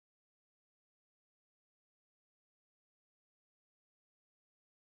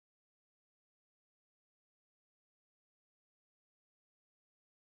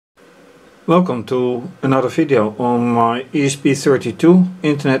Welcome to another video on my ESP32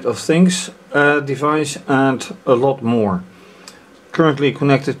 Internet of Things device and a lot more. Currently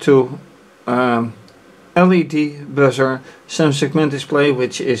connected to LED buzzer, 7-segment display,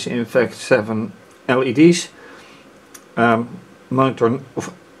 which is in fact 7 LEDs, monitor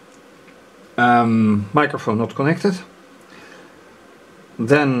of microphone not connected,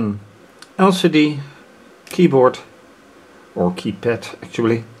 then LCD, keyboard or keypad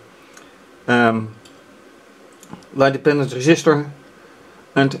actually, light dependent resistor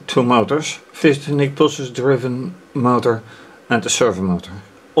and 2 motors, Visitonic pulses driven motor and a servo motor,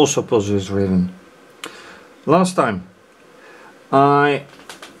 also pulses driven. Last time I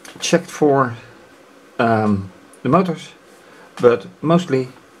checked for the motors, but mostly,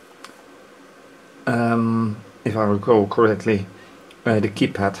 if I recall correctly, the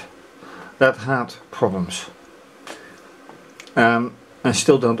keypad that had problems. I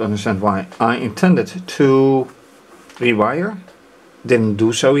still don't understand why. I intended to rewire, didn't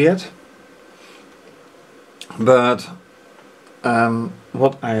do so yet, but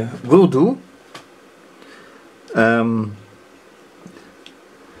what I will do, and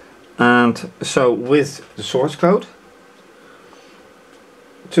so with the source code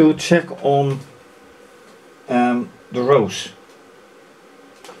to check on the rows.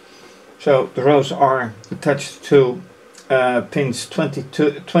 So the rows are attached to pins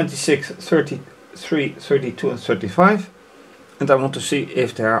 22, 26, 33, 32 and 35, and I want to see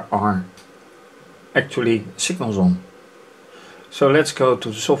if there are actually signals on. So let's go to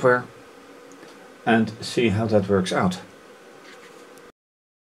the software and see how that works out.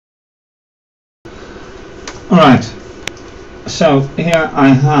 Alright, so here I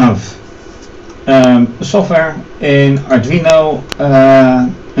have the software in Arduino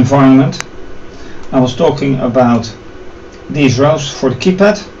environment. I was talking about these rows for the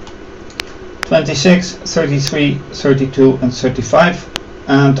keypad, 26, 33, 32 and 35,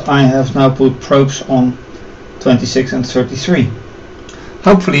 and I have now put probes on 26 and 33.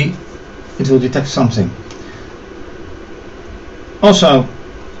 Hopefully it will detect something. Also,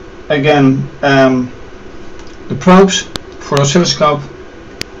 again, the probes for oscilloscope,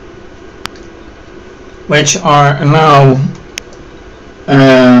 which are now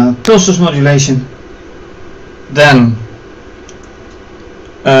pulses modulation, then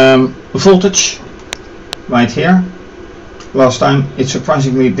voltage right here. Last time it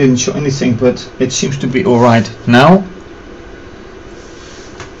surprisingly didn't show anything, but it seems to be alright now,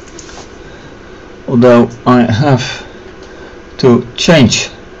 although I have to change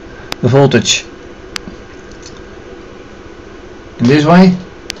the voltage in this way.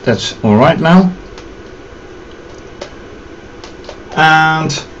 That's alright now,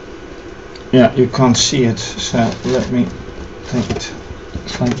 and yeah, you can't see it, so let me take it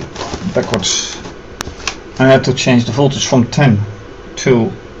slightly backwards. I had to change the voltage from 10 to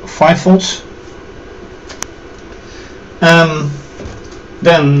 5 volts.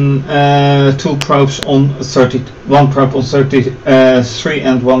 Then 2 probes on 30, 1 probe on 33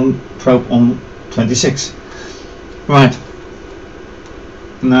 and 1 probe on 26. Right.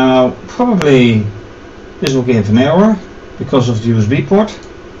 Now probably this will give an error because of the USB port.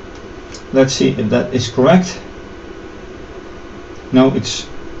 Let's see if that is correct. No, it's,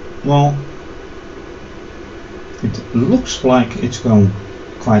 well, it looks like it's going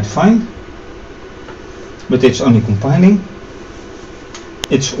quite fine, but it's only compiling.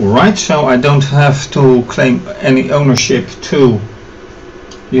 It's alright, so I don't have to claim any ownership to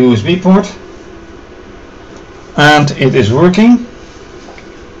the USB port, and it is working.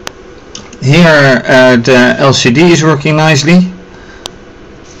 Here the LCD is working nicely,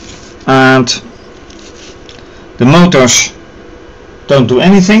 and the motors don't do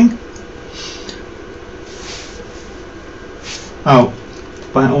anything. Oh,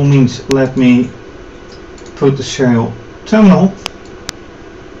 by all means, let me put the serial terminal.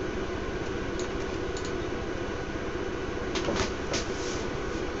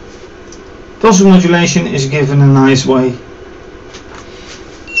 Pulse modulation is given a nice way.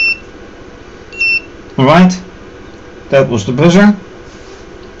 Alright, that was the buzzer.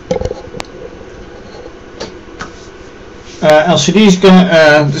 LCD is going,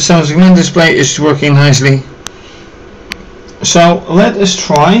 the 7-segment display is working nicely. So let us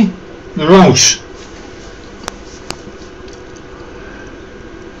try the rows,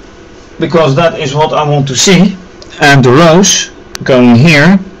 because that is what I want to see. And the rows going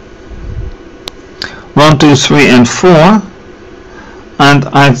here, 1, 2, 3 and 4, and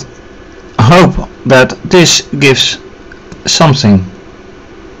I hope that this gives something.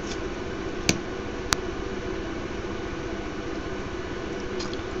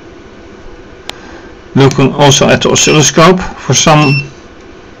 looking also at the oscilloscope for some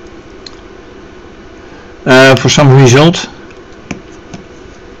result.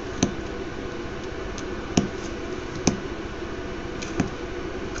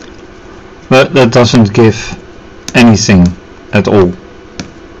 But that doesn't give anything at all.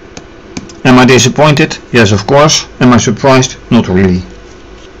 Am I disappointed? Yes, of course. Am I surprised? Not really.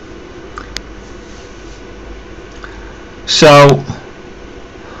 So,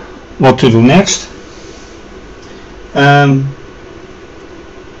 what to do next?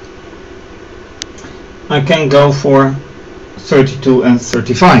 I can go for 32 and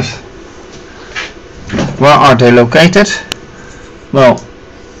 35. Where are they located? Well,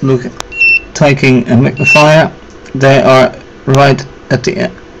 look, taking a magnifier, they are right at the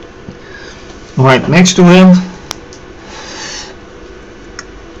end, right next to him.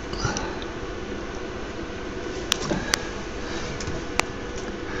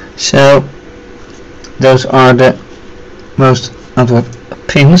 So those are the most outward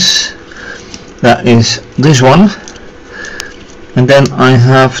pins. That is this one, and then I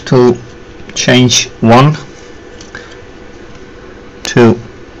have to change one to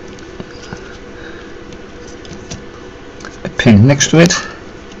a pin next to it.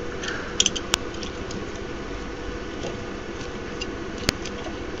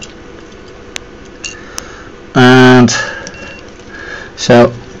 And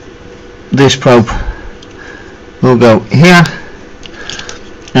so this probe will go here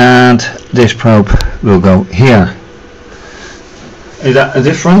and this probe will go here. Is that a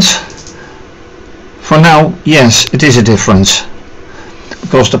difference? For now, yes, it is a difference,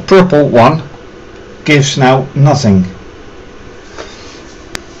 because the purple one gives now nothing.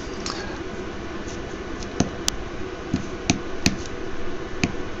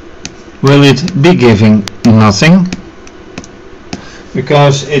 Will it be giving nothing?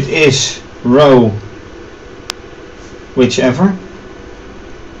 Because it is row whichever.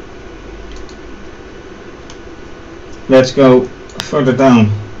 Let's go further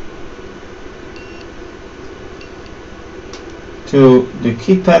down to the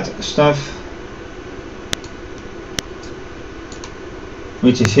keypad stuff,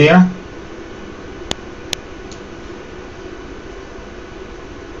 which is here.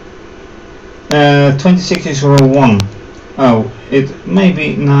 Uh, 26 is row 1. Oh, it may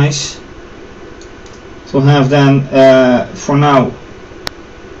be nice to have then for now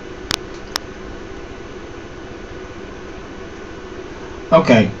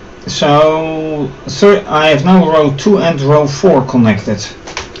okay, so I have now row 2 and row 4 connected.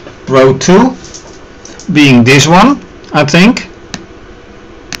 Row 2 being this one, I think,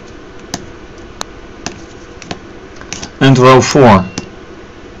 and row 4.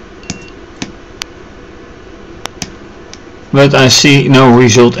 But I see no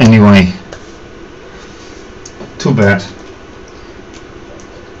result anyway. Too bad.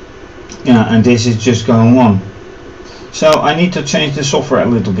 Yeah, and this is just going on. So I need to change the software a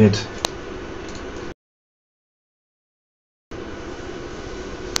little bit.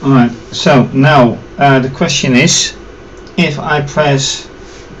 Alright, so now the question is, if I press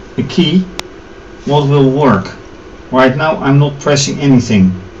a key, what will work? Right now I'm not pressing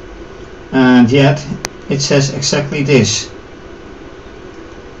anything, and yet it says exactly this.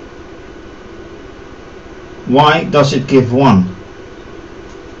 Why does it give 1?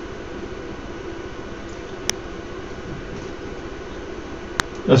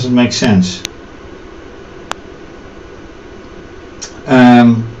 Doesn't make sense.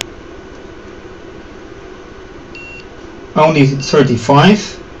 Only 35,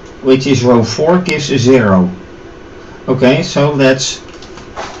 which is row 4, gives a 0. Okay, so let's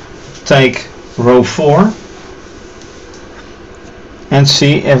take row 4 and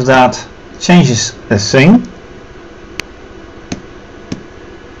see if that changes a thing.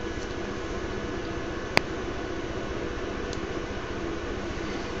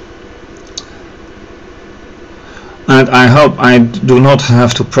 And I hope I do not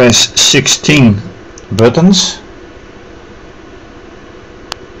have to press 16 buttons.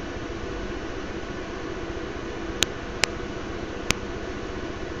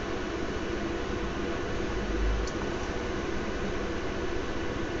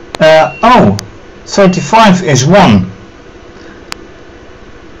 Oh, 35 is 1.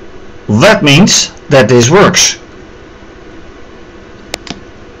 That means that this works.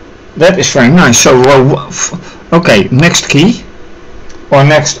 That is very nice. So okay, next key or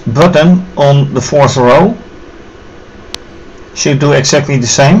next button on the 4th row should do exactly the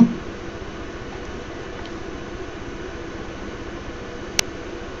same.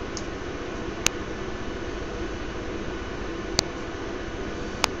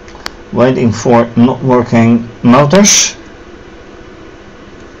 waiting for not working motors.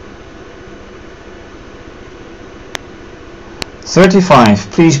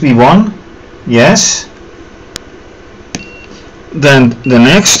 "35, please be 1. Yes. Then the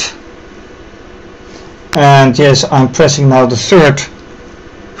next. And yes, I'm pressing now the third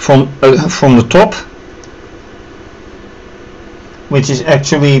from the top, which is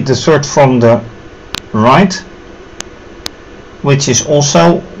actually the third from the right, which is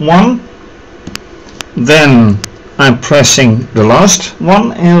also 1. Then I'm pressing the last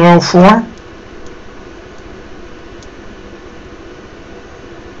one in row 4.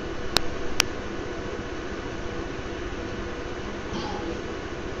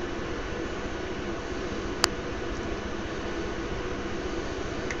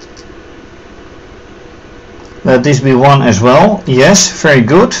 Let this be 1 as well. Yes, very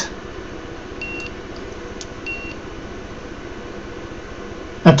good.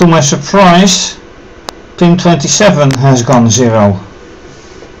 And to my surprise, pin 27 has gone 0,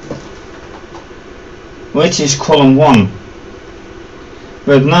 which is column 1.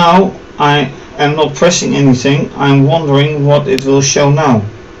 But now I am not pressing anything. I'm wondering what it will show now.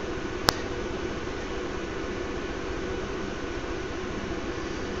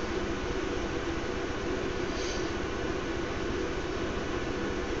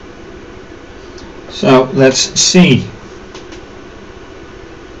 So let's see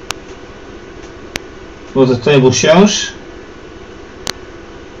what the table shows.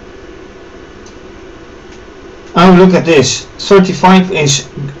 Oh, look at this. 35 is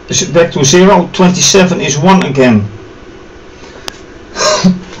back to 0, 27 is 1 again.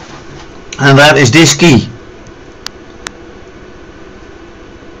 And that is this key.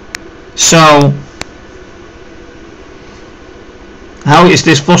 So how is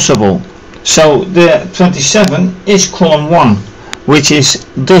this possible? So the 27 is column 1, which is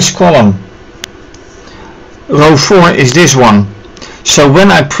this column. Row 4 is this one. So when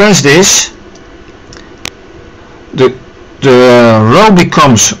I press this, the row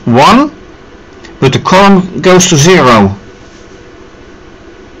becomes 1, but the column goes to 0.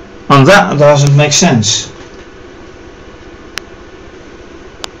 And that doesn't make sense.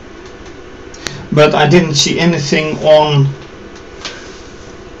 But I didn't see anything on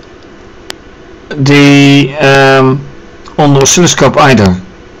the oscilloscope either.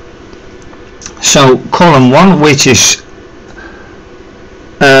 So column 1, which is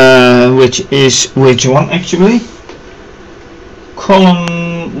which one actually?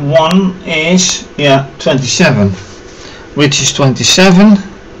 Column 1 is 27, which is 27.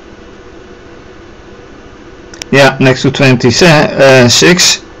 Yeah, next to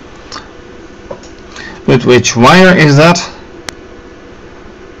 26. But which wire is that?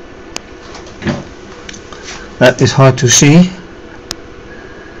 That is hard to see,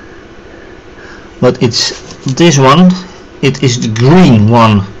 but it's this one. It is the green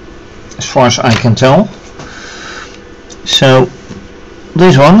one, as far as I can tell. So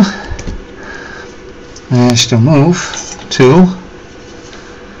this one has to move to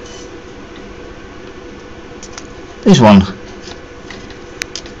this one.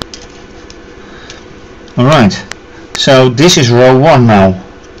 Alright, so this is row 1 now.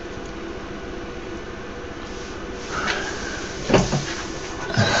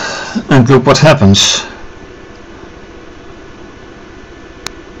 And look what happens.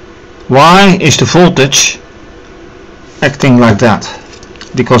 Why is the voltage acting like that?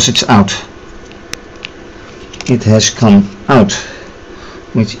 Because it's out. It has come out,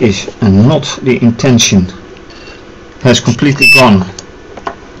 which is not the intention. It has completely gone.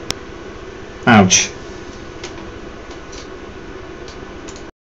 Ouch.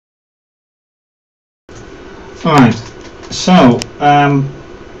 Alright, so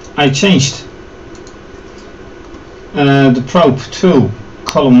I changed the probe to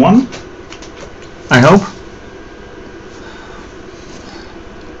column 1, I hope.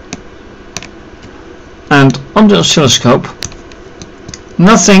 And on the oscilloscope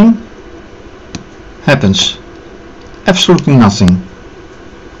nothing happens, absolutely nothing.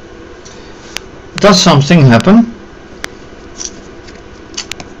 Does something happen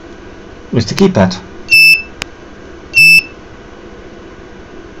with the keypad?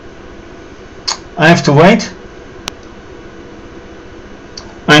 I have to wait.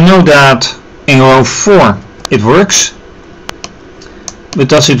 I know that in row 4 it works, but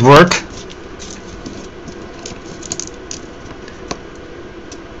does it work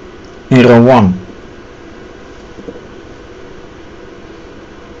in row 1?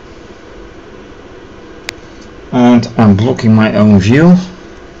 And I'm blocking my own view.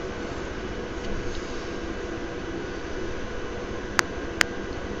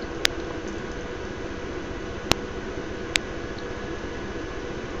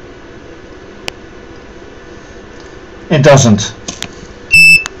 it doesn't,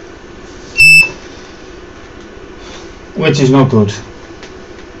 which is not good.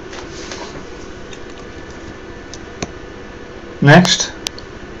 Next,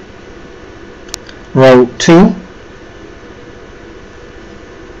 row 2,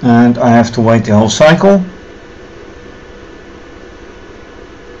 and I have to wait the whole cycle.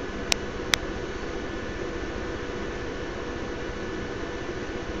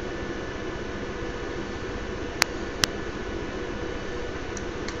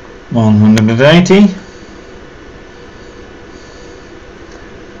 $180.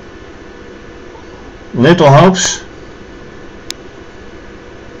 Little hopes.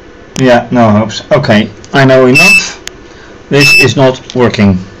 Yeah, no hopes. Okay, I know enough. This is not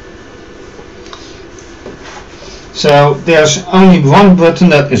working. So there's only one button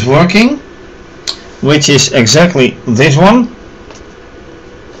that is working, which is exactly this one.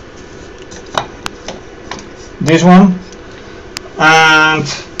 This one. And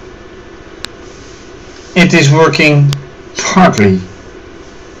it is working partly.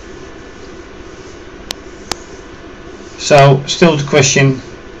 So still the question,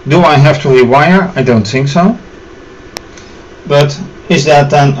 do I have to rewire? I don't think so. But is that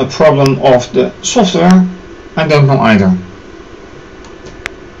then a problem of the software? I don't know either.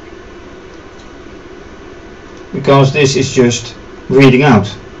 Because this is just reading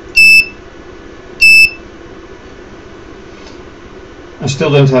out. I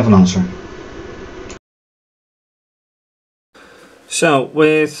still don't have an answer. So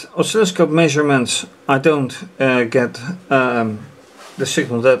with oscilloscope measurements I don't get the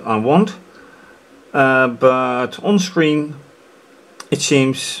signal that I want, but on screen it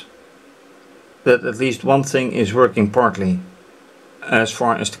seems that at least one thing is working partly as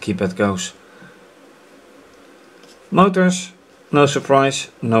far as the keypad goes. Motors, no surprise,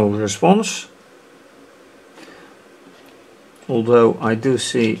 no response. Although I do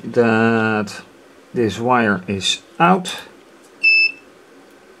see that this wire is out.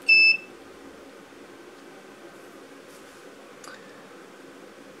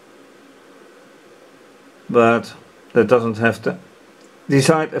 But that doesn't have the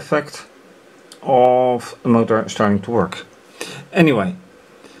desired effect of the motor starting to work. Anyway,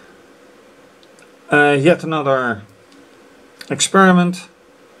 yet another experiment.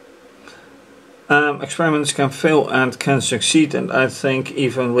 Experiments can fail and can succeed, and I think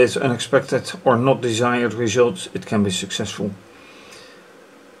even with unexpected or not desired results it can be successful.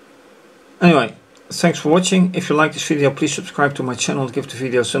 Anyway, thanks for watching. If you like this video, please subscribe to my channel, give the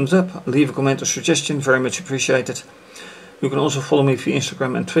video a thumbs up, leave a comment or suggestion, very much appreciated. You can also follow me via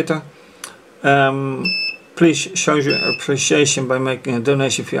Instagram and Twitter. Please show your appreciation by making a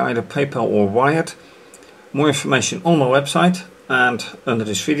donation via either PayPal or Wired. More information on my website and under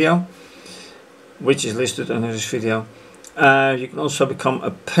this video, which is listed under this video. You can also become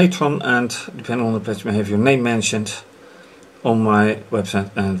a patron, and depending on the pledge, may have your name mentioned on my website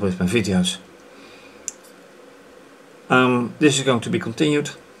and with my videos. This is going to be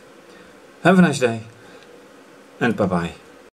continued. Have a nice day and bye bye.